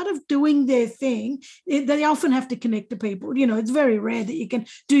 And part of doing their thing, they often have to connect to people. It's very rare that you can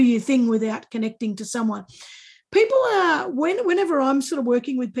do your thing without connecting to someone. People are, whenever I'm sort of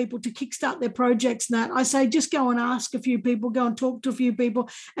working with people to kickstart their projects and that, I say, just go and ask a few people, go and talk to a few people,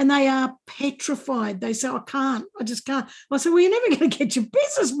 and they are petrified. They say, I just can't. I say, well, you're never going to get your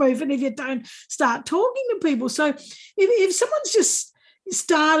business moving if you don't start talking to people. So if someone's just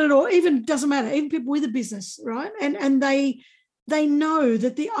started, or even, doesn't matter, even people with a business, right? And they know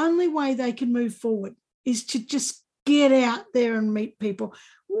that the only way they can move forward is to just get out there and meet people.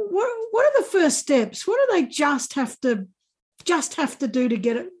 What are the first steps? What do they just have to do to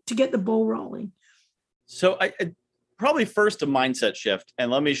get the ball rolling? So I probably first a mindset shift, and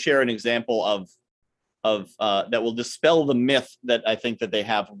let me share an example of that will dispel the myth that I think that they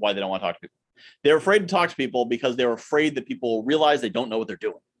have of why they don't want to talk to people. They're afraid to talk to people because they're afraid that people will realize they don't know what they're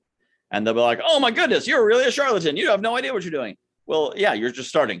doing, and they'll be like, "Oh my goodness, you're really a charlatan. You have no idea what you're doing." Well, yeah, you're just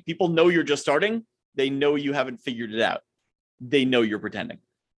starting. People know you're just starting. They know you haven't figured it out. They know you're pretending.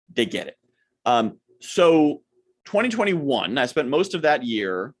 They get it. So 2021, I spent most of that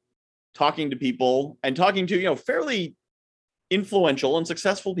year talking to people and talking to, fairly influential and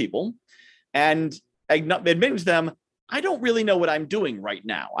successful people, and admitting to them, I don't really know what I'm doing right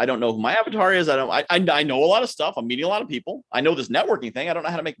now. I don't know who my avatar is. I know a lot of stuff. I'm meeting a lot of people. I know this networking thing. I don't know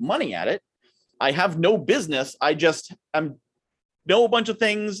how to make money at it. I have no business. I'm know a bunch of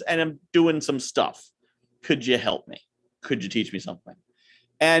things and I'm doing some stuff. Could you help me? Could you teach me something?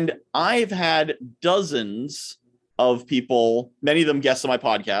 And I've had dozens of people, many of them guests on my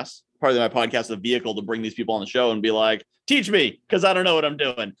podcast. Part of my podcast is a vehicle to bring these people on the show and be like, teach me, because I don't know what I'm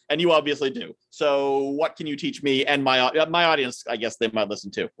doing. And you obviously do. So what can you teach me? And my audience, I guess they might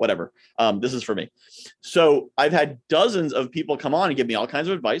listen to, whatever. This is for me. So I've had dozens of people come on and give me all kinds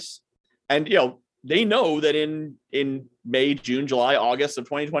of advice. And, they know that in May, June, July, August of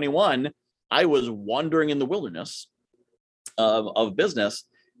 2021, I was wandering in the wilderness of business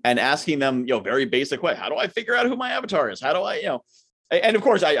and asking them, very basic way, how do I figure out who my avatar is? How do I, and of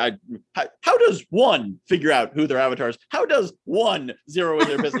course, how does one figure out who their avatar is? How does one zero in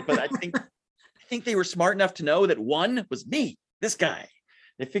their business? But I think they were smart enough to know that one was me, this guy.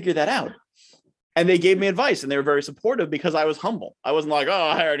 They figured that out. And they gave me advice, and they were very supportive because I was humble. I wasn't like, oh,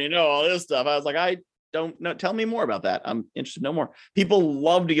 I already know all this stuff. I was like, I don't know. Tell me more about that. I'm interested to know more. People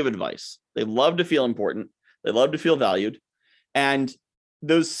love to give advice. They love to feel important. They love to feel valued. And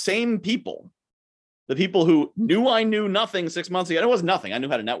those same people, the people who knew I knew nothing 6 months ago, and it was nothing. I knew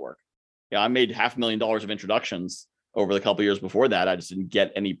how to network. I made $500,000 of introductions over the couple of years before that. I just didn't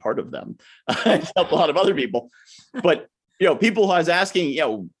get any part of them. I helped a lot of other people. But, people who I was asking,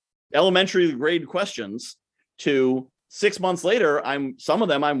 elementary grade questions to 6 months later, some of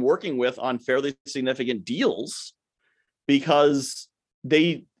them I'm working with on fairly significant deals because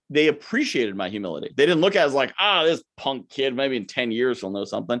they appreciated my humility. They didn't look at it as like, this punk kid, maybe in 10 years he'll know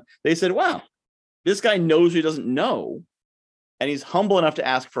something. They said, wow, this guy knows what he doesn't know, and he's humble enough to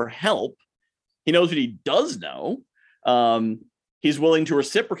ask for help. He knows what he does know. He's willing to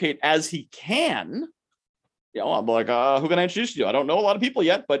reciprocate as he can. I'm like, who can I introduce you to? I don't know a lot of people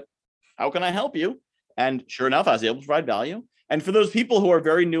yet, but how can I help you? And sure enough, I was able to provide value. And for those people who are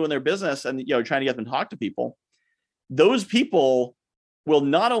very new in their business and trying to get them to talk to people, those people will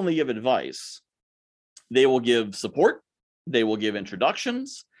not only give advice, they will give support, they will give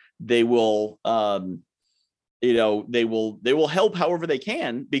introductions, they will they will help however they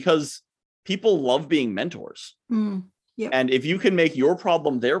can, because people love being mentors. Yep. And if you can make your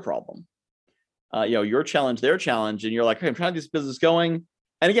problem their problem, your challenge their challenge, and you're like, hey, I'm trying to get this business going.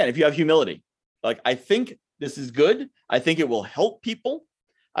 And again, if you have humility, like, I think this is good. I think it will help people.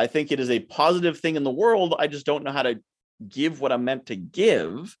 I think it is a positive thing in the world. I just don't know how to give what I'm meant to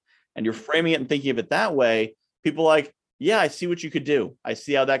give, and you're framing it and thinking of it that way, people are like, yeah, I see what you could do. I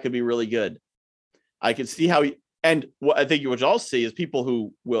see how that could be really good. I can see how, and what I think what you'll see is people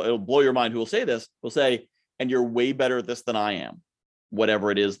who will, it'll blow your mind, who will say this, will say, and you're way better at this than I am,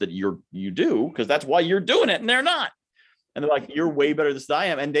 whatever it is that you do, because that's why you're doing it and they're not. And they're like, you're way better at this than I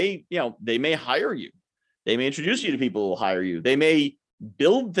am. And they, they may hire you. They may introduce you to people who will hire you. They may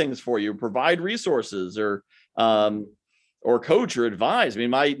build things for you, provide resources, or coach or advise. I mean,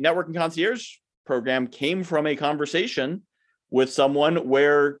 my networking concierge program came from a conversation with someone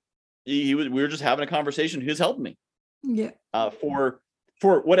where we were just having a conversation. Who's helping me? Yeah. For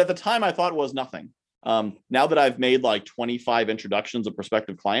what at the time I thought was nothing. Now that I've made like 25 introductions of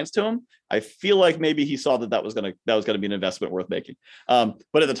prospective clients to him, I feel like maybe he saw that was going to be an investment worth making.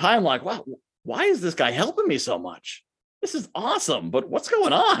 But at the time, like, wow, why is this guy helping me so much? This is awesome, but what's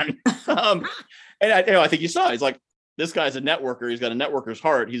going on? And I think you saw, he's like, this guy's a networker. He's got a networker's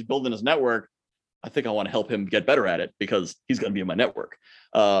heart. He's building his network. I think I want to help him get better at it because he's going to be in my network.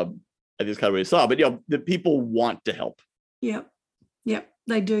 I think it's kind of what he saw, but the people want to help. Yeah,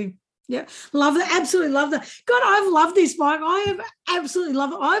 they do. Yeah, love that. Absolutely love that. God, I've loved this, Mike. I have absolutely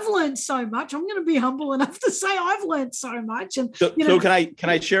loved it. I've learned so much. I'm going to be humble enough to say I've learned so much. And so can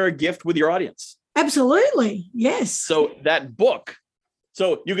I share a gift with your audience? Absolutely, yes. So that book.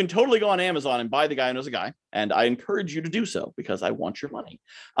 So you can totally go on Amazon and buy The Guy Who Knows a Guy, and I encourage you to do so because I want your money.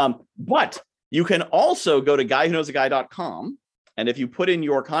 But you can also go to guywhoknowsaguy.com, and if you put in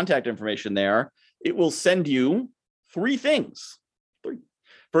your contact information there, it will send you 3 things.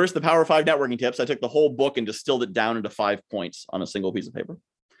 First, the Power of 5 networking tips. I took the whole book and distilled it down into 5 points on a single piece of paper.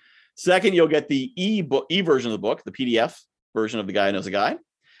 Second, you'll get the e-version of the book, the PDF version of The Guy Who Knows a Guy.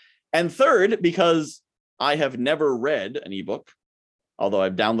 And third, because I have never read an ebook, although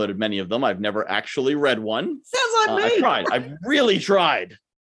I've downloaded many of them, I've never actually read one. Sounds like me. I've tried. I've really tried,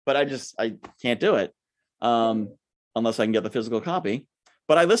 but I can't do it unless I can get the physical copy.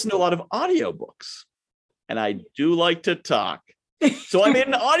 But I listen to a lot of audiobooks, and I do like to talk. So I made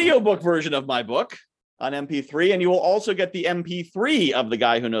an audiobook version of my book on MP3, and you will also get the MP3 of The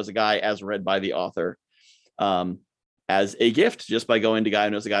Guy Who Knows a Guy as read by the author as a gift, just by going to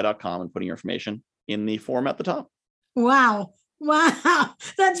guywhoknowsaguy.com and putting your information in the form at the top. Wow.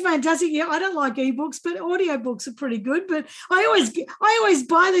 That's fantastic. Yeah, I don't like ebooks, but audiobooks are pretty good. But I always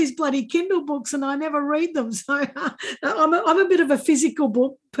buy these bloody Kindle books and I never read them. So I'm a bit of a physical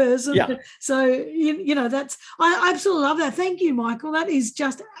book person. Yeah. So I absolutely love that. Thank you, Michael. That is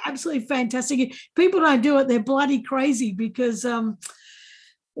just absolutely fantastic. If people don't do it, they're bloody crazy because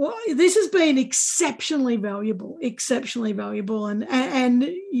well, this has been exceptionally valuable, and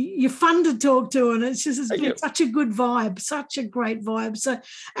you're fun to talk to, and it's been such a good vibe, such a great vibe.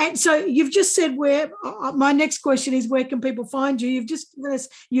 So you've just said where. My next question is, where can people find you? You've just given us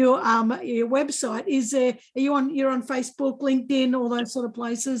your website. You're on Facebook, LinkedIn, all those sort of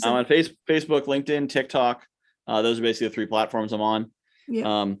places? I'm on Facebook, LinkedIn, TikTok. Those are basically the 3 platforms I'm on.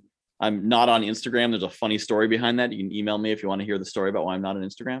 Yeah. I'm not on Instagram. There's a funny story behind that. You can email me if you want to hear the story about why I'm not on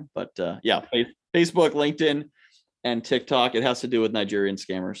Instagram. But Facebook, LinkedIn, and TikTok. It has to do with Nigerian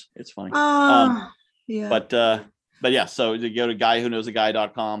scammers. It's funny. Yeah. But yeah, so you go to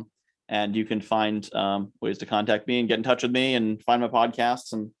guywhoknowsaguy.com and you can find ways to contact me and get in touch with me and find my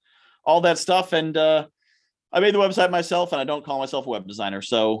podcasts and all that stuff. And I made the website myself, and I don't call myself a web designer,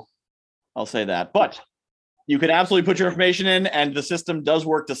 so I'll say that. But you can absolutely put your information in, and the system does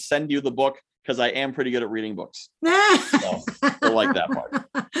work to send you the book because I am pretty good at reading books. So I like that part.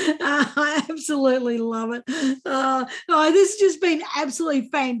 I absolutely love it. This has just been absolutely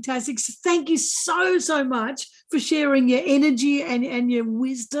fantastic. So thank you so much for sharing your energy and your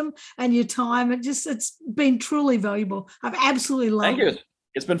wisdom and your time. It's been truly valuable. I've absolutely loved it. Thank you.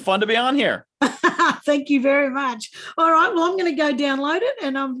 It's been fun to be on here. Thank you very much. All right. Well, I'm going to go download it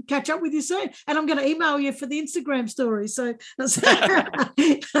and catch up with you soon. And I'm going to email you for the Instagram story. So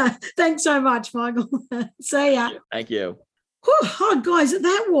thanks so much, Michael. See ya. Thank you. Oh, guys,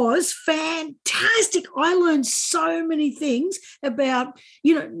 that was fantastic. I learned so many things about,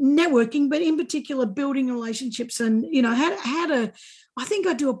 networking, but in particular building relationships and, how to, I think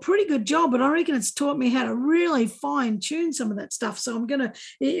I do a pretty good job, but I reckon it's taught me how to really fine tune some of that stuff. So I'm going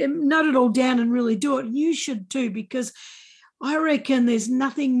to note it all down and really do it. You should too, because I reckon there's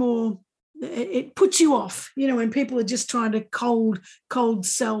nothing more it puts you off, when people are just trying to cold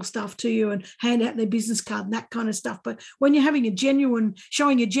sell stuff to you and hand out their business card and that kind of stuff. But when you're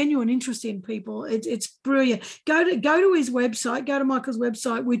showing a genuine interest in people, it's brilliant. Go to his website, go to Michael's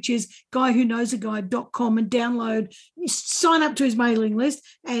website, which is guywhoknowsaguy.com, and sign up to his mailing list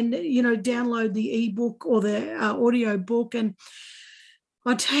and, download the ebook or the audio book. And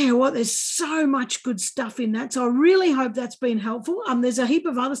I tell you what, there's so much good stuff in that. So I really hope that's been helpful. There's a heap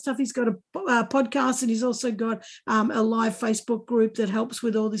of other stuff. He's got a podcast, and he's also got a live Facebook group that helps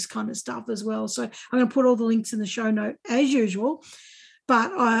with all this kind of stuff as well. So I'm going to put all the links in the show note as usual.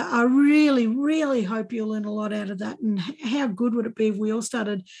 But I really, really hope you'll learn a lot out of that. And how good would it be if we all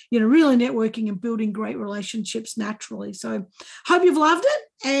started, really networking and building great relationships naturally. So hope you've loved it.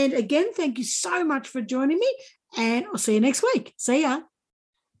 And again, thank you so much for joining me. And I'll see you next week. See ya.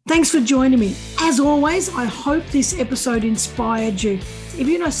 Thanks for joining me. As always, I hope this episode inspired you. If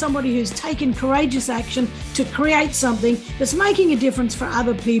you know somebody who's taken courageous action to create something that's making a difference for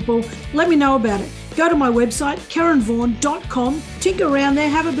other people, let me know about it. Go to my website, KarenVaughan.com, tinker around there,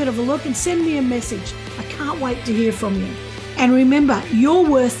 have a bit of a look, and send me a message. I can't wait to hear from you. And remember, you're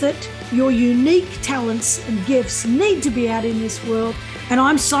worth it. Your unique talents and gifts need to be out in this world. And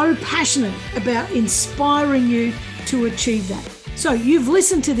I'm so passionate about inspiring you to achieve that. So you've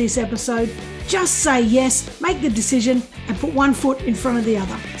listened to this episode. Just say yes, make the decision, and put one foot in front of the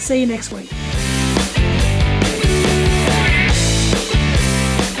other. See you next week.